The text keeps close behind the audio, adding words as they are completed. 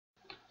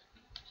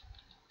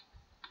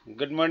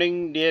Good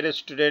morning, dear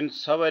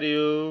students. How are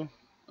you?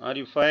 Are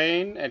you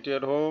fine at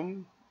your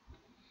home?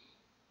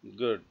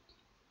 Good.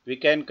 We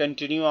can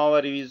continue our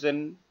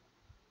revision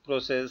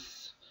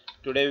process.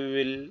 Today we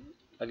will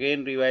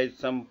again revise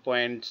some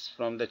points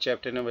from the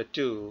chapter number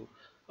 2,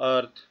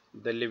 Earth,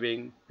 the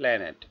living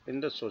planet, in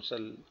the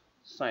social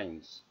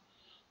science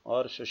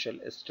or social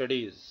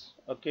studies.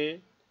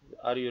 Okay?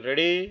 Are you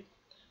ready?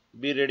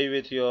 Be ready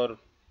with your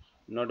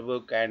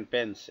notebook and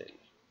pencil.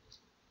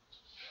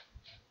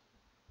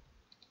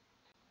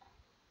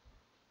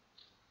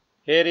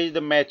 Here is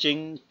the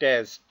matching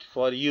test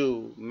for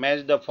you.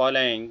 Match the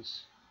following.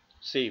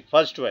 See,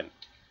 first one,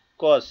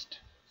 coast.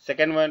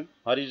 Second one,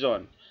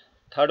 horizon.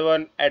 Third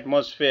one,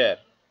 atmosphere.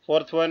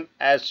 Fourth one,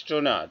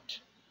 astronaut.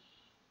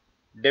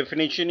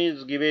 Definition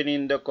is given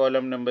in the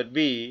column number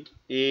B,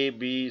 A,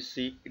 B,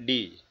 C,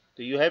 D.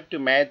 So you have to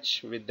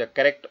match with the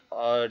correct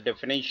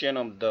definition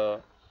of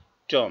the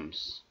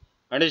terms.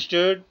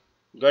 Understood?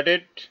 Got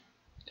it?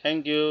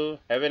 Thank you.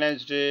 Have a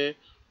nice day.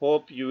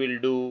 Hope you will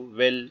do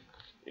well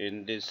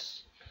in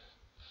this